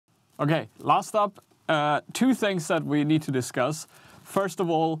Okay, last up, two things that we need to discuss. First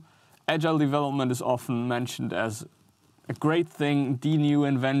of all, agile development is often mentioned as a great thing, the new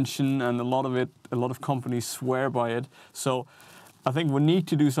invention, and a lot of companies swear by it. So I think we need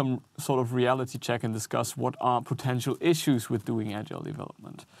to do some sort of reality check and discuss what are potential issues with doing agile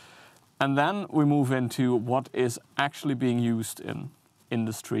development. And then we move into what is actually being used in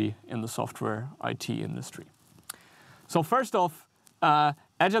industry, in the software IT industry. So first off,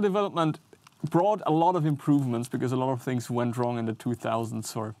 agile development brought a lot of improvements because a lot of things went wrong in the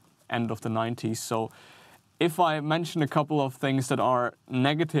 2000s or end of the 90s. So if I mention a couple of things that are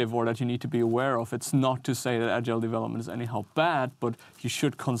negative or that you need to be aware of, it's not to say that agile development is anyhow bad, but you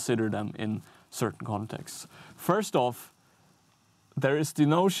should consider them in certain contexts. First off, there is the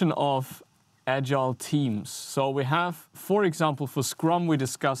notion of agile teams. So we have, for example, for Scrum, we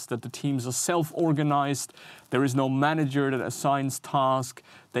discussed that the teams are self-organized. There is no manager that assigns tasks.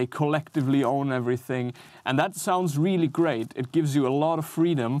 They collectively own everything. And that sounds really great. It gives you a lot of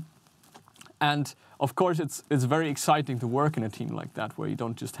freedom. And of course, it's very exciting to work in a team like that, where you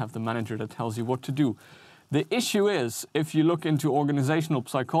don't just have the manager that tells you what to do. The issue is, if you look into organizational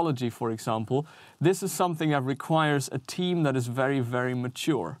psychology, for example, this is something that requires a team that is very, very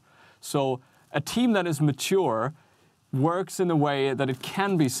mature. So a team that is mature works in a way that it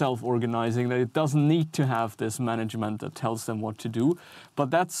can be self-organizing, that it doesn't need to have this management that tells them what to do.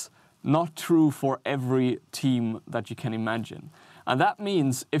 But that's not true for every team that you can imagine. And that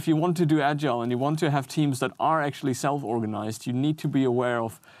means if you want to do agile and you want to have teams that are actually self-organized, you need to be aware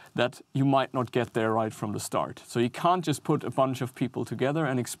of that you might not get there right from the start. So you can't just put a bunch of people together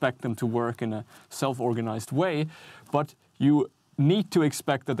and expect them to work in a self-organized way, but you need to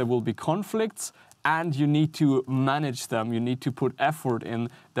expect that there will be conflicts and you need to manage them. You need to put effort in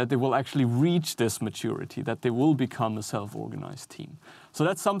that they will actually reach this maturity, that they will become a self-organized team. So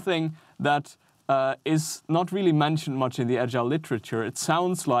that's something that is not really mentioned much in the agile literature. It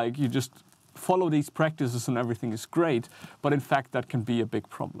sounds like you just follow these practices and everything is great, but in fact that can be a big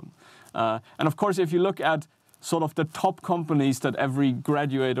problem. And of course, if you look at sort of the top companies that every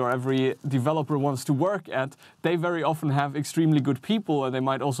graduate or every developer wants to work at, they very often have extremely good people, and they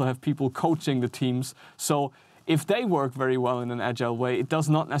might also have people coaching the teams. So if they work very well in an agile way, it does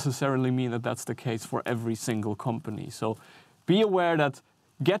not necessarily mean that that's the case for every single company. So be aware that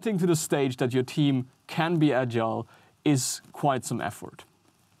getting to the stage that your team can be agile is quite some effort.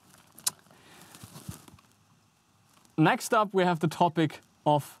 Next up, we have the topic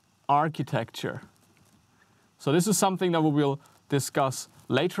of architecture. So this is something that we will discuss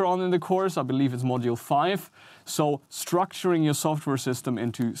later on in the course. I believe it's module 5. So structuring your software system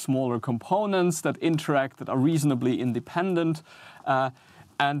into smaller components that interact, that are reasonably independent,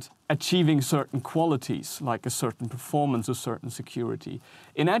 and achieving certain qualities, like a certain performance, a certain security.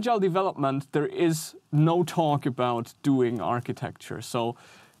 In agile development, there is no talk about doing architecture. So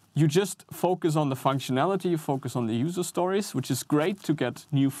you just focus on the functionality, you focus on the user stories, which is great to get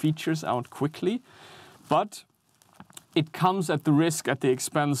new features out quickly, but it comes at the risk, at the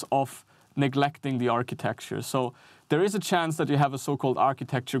expense of neglecting the architecture. So there is a chance that you have a so-called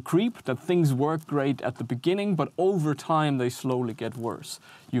architecture creep, that things work great at the beginning, but over time they slowly get worse.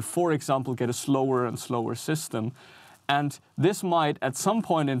 You, for example, get a slower and slower system, and this might, at some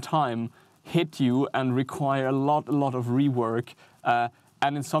point in time, hit you and require a lot of rework,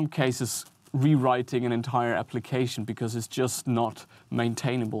 and in some cases, rewriting an entire application because it's just not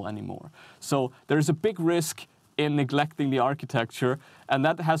maintainable anymore. So there is a big risk in neglecting the architecture, and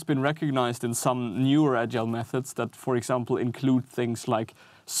that has been recognized in some newer agile methods that, for example, include things like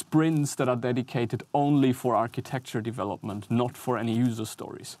sprints that are dedicated only for architecture development, not for any user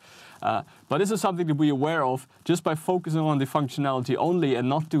stories. But this is something to be aware of. Just by focusing on the functionality only and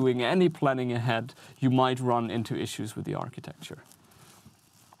not doing any planning ahead, you might run into issues with the architecture.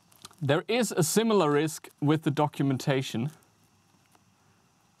 There is a similar risk with the documentation.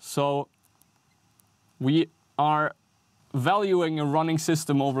 So we are valuing a running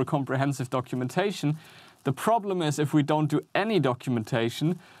system over comprehensive documentation. The problem is, if we don't do any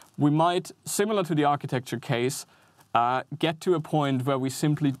documentation, we might, similar to the architecture case, get to a point where we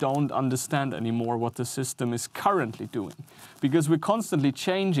simply don't understand anymore what the system is currently doing. Because we're constantly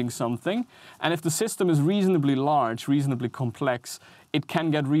changing something, and if the system is reasonably large, reasonably complex, it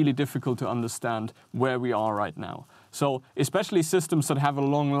can get really difficult to understand where we are right now. So especially systems that have a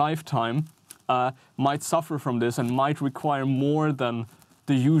long lifetime might suffer from this and might require more than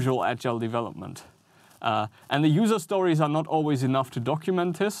the usual agile development. And the user stories are not always enough to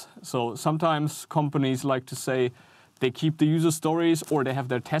document this. So sometimes companies like to say they keep the user stories, or they have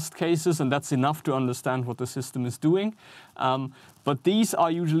their test cases, and that's enough to understand what the system is doing. But these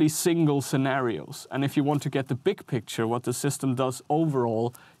are usually single scenarios. And if you want to get the big picture, what the system does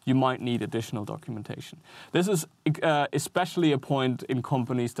overall, you might need additional documentation. This is especially a point in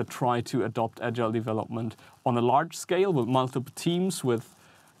companies that try to adopt agile development on a large scale with multiple teams, with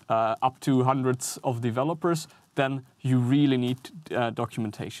up to hundreds of developers. Then you really need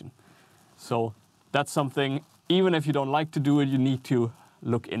documentation. So that's something, even if you don't like to do it, you need to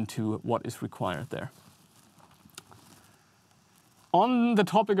look into what is required there. On the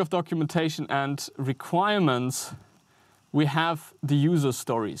topic of documentation and requirements, we have the user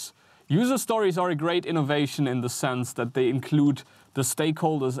stories. User stories are a great innovation in the sense that they include the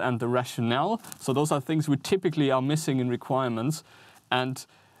stakeholders and the rationale. So those are things we typically are missing in requirements, and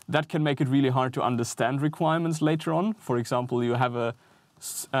that can make it really hard to understand requirements later on. For example, you have a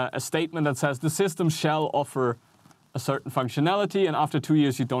statement that says the system shall offer a certain functionality, and after 2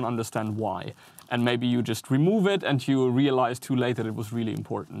 years you don't understand why. And maybe you just remove it and you realize too late that it was really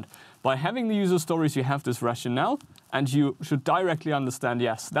important. By having the user stories, you have this rationale, and you should directly understand,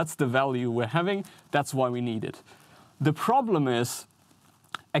 yes, that's the value we're having, that's why we need it. The problem is,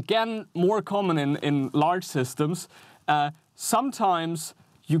 again, more common in large systems, sometimes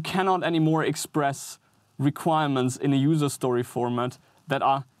you cannot anymore express requirements in a user story format that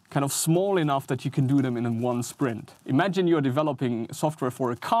are kind of small enough that you can do them in one sprint. Imagine you're developing software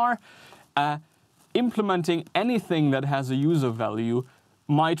for a car. Implementing anything that has a user value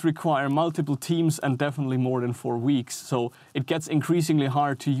might require multiple teams and definitely more than 4 weeks. So it gets increasingly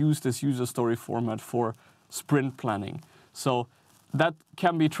hard to use this user story format for sprint planning. So that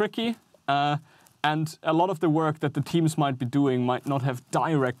can be tricky. And a lot of the work that the teams might be doing might not have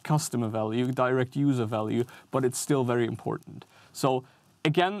direct customer value, direct user value, but it's still very important. So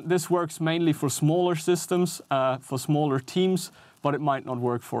again, this works mainly for smaller systems, for smaller teams, but it might not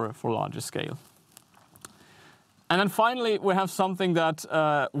work for larger scale. And then finally, we have something that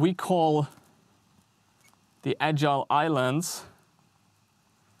we call the agile islands,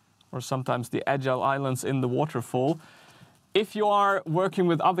 or sometimes the agile islands in the waterfall. If you are working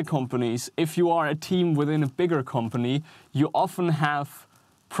with other companies, if you are a team within a bigger company, you often have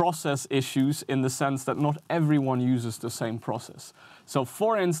process issues in the sense that not everyone uses the same process. So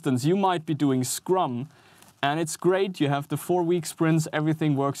for instance, you might be doing Scrum, and it's great, you have the 4-week sprints,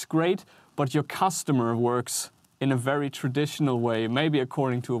 everything works great, but your customer works in a very traditional way, maybe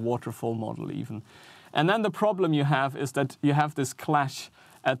according to a waterfall model even. And then the problem you have is that you have this clash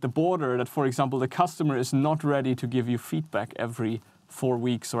at the border that, for example, the customer is not ready to give you feedback every 4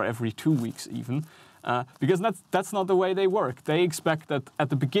 weeks or every 2 weeks even, because that's not the way they work. They expect that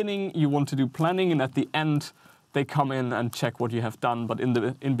at the beginning you want to do planning, and at the end they come in and check what you have done, but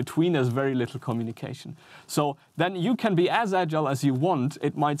in between there's very little communication. So then you can be as agile as you want,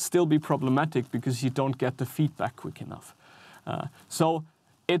 it might still be problematic because you don't get the feedback quick enough. So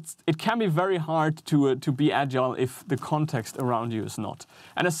it can be very hard to be agile if the context around you is not.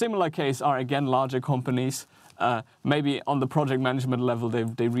 And a similar case are, again, larger companies. Maybe on the project management level,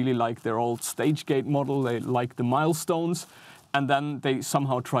 they really like their old stage gate model, they like the milestones, and then they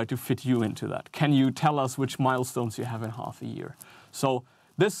somehow try to fit you into that. Can you tell us which milestones you have in half a year? So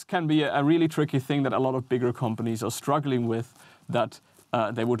this can be a really tricky thing that a lot of bigger companies are struggling with, that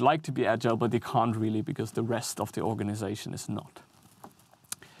they would like to be agile, but they can't really because the rest of the organization is not.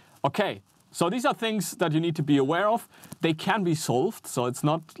 Okay, so these are things that you need to be aware of. They can be solved, so it's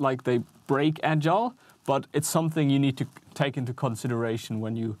not like they break agile, but it's something you need to take into consideration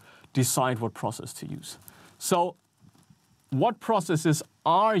when you decide what process to use. So what processes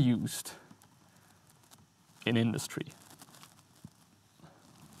are used in industry?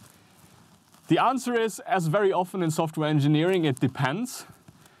 The answer is, as very often in software engineering, it depends.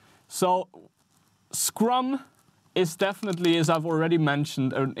 So Scrum is definitely, as I've already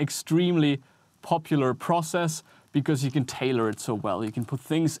mentioned, an extremely popular process because you can tailor it so well. You can put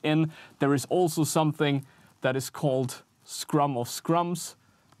things in. There is also something that is called Scrum of Scrums,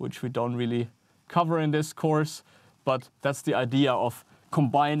 which we don't really cover in this course, but that's the idea of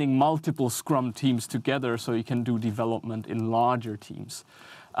combining multiple Scrum teams together so you can do development in larger teams.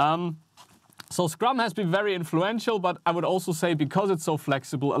 So Scrum has been very influential, but I would also say because it's so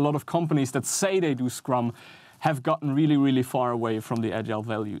flexible, a lot of companies that say they do Scrum have gotten really, really far away from the agile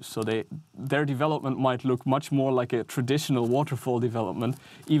values. So their development might look much more like a traditional waterfall development,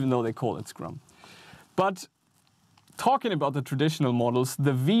 even though they call it Scrum. But talking about the traditional models,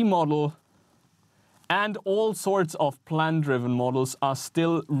 the V model and all sorts of plan-driven models are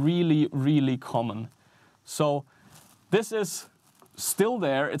still really, really common. So this is still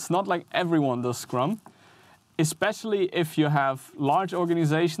there. It's not like everyone does Scrum. especially if you have large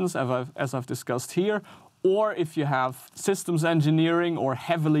organizations, as I've discussed here, or if you have systems engineering or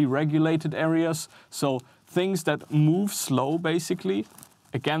heavily regulated areas, so things that move slow, basically.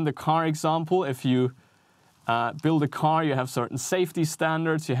 Again, the car example, if you build a car, you have certain safety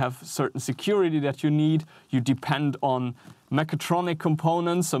standards, you have certain security that you need, you depend on mechatronic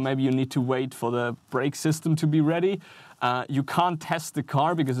components, so maybe you need to wait for the brake system to be ready. You can't test the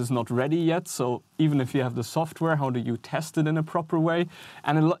car because it's not ready yet, so even if you have the software, how do you test it in a proper way?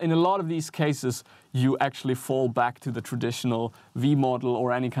 And in a lot of these cases, you actually fall back to the traditional V model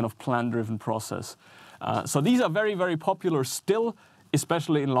or any kind of plan-driven process. So these are very, very popular still,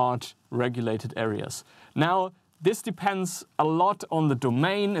 especially in large regulated areas. Now, this depends a lot on the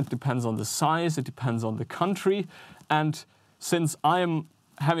domain, it depends on the size, it depends on the country. And since I am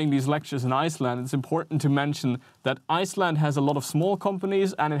having these lectures in Iceland, it's important to mention that Iceland has a lot of small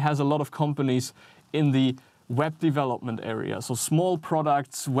companies and it has a lot of companies in the web development area. So small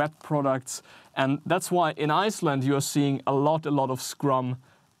products, web products. And that's why in Iceland you are seeing a lot of Scrum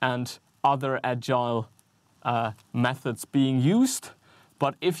and other agile methods being used.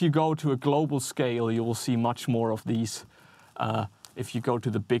 But if you go to a global scale, you will see much more of these. If you go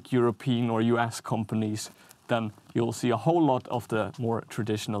to the big European or US companies, then you'll see a whole lot of the more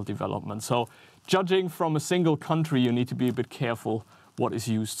traditional development. So judging from a single country, you need to be a bit careful what is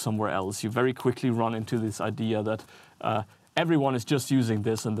used somewhere else. You very quickly run into this idea that everyone is just using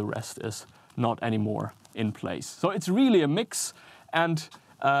this and the rest is not anymore in place. So it's really a mix, and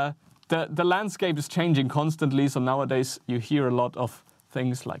the landscape is changing constantly. So nowadays you hear a lot of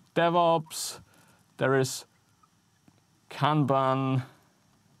things like DevOps, there is Kanban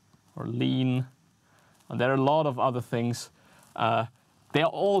or Lean, and there are a lot of other things. They are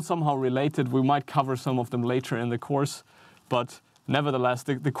all somehow related. We might cover some of them later in the course, but nevertheless,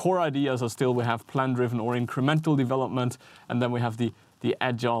 the core ideas are still we have plan-driven or incremental development, and then we have the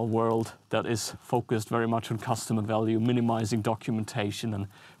agile world that is focused very much on customer value, minimizing documentation and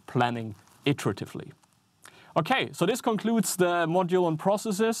planning iteratively. Okay, so this concludes the module on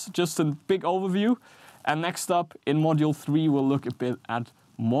processes, just a big overview. And next up in module 3, we'll look a bit at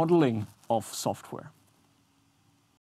modeling of software.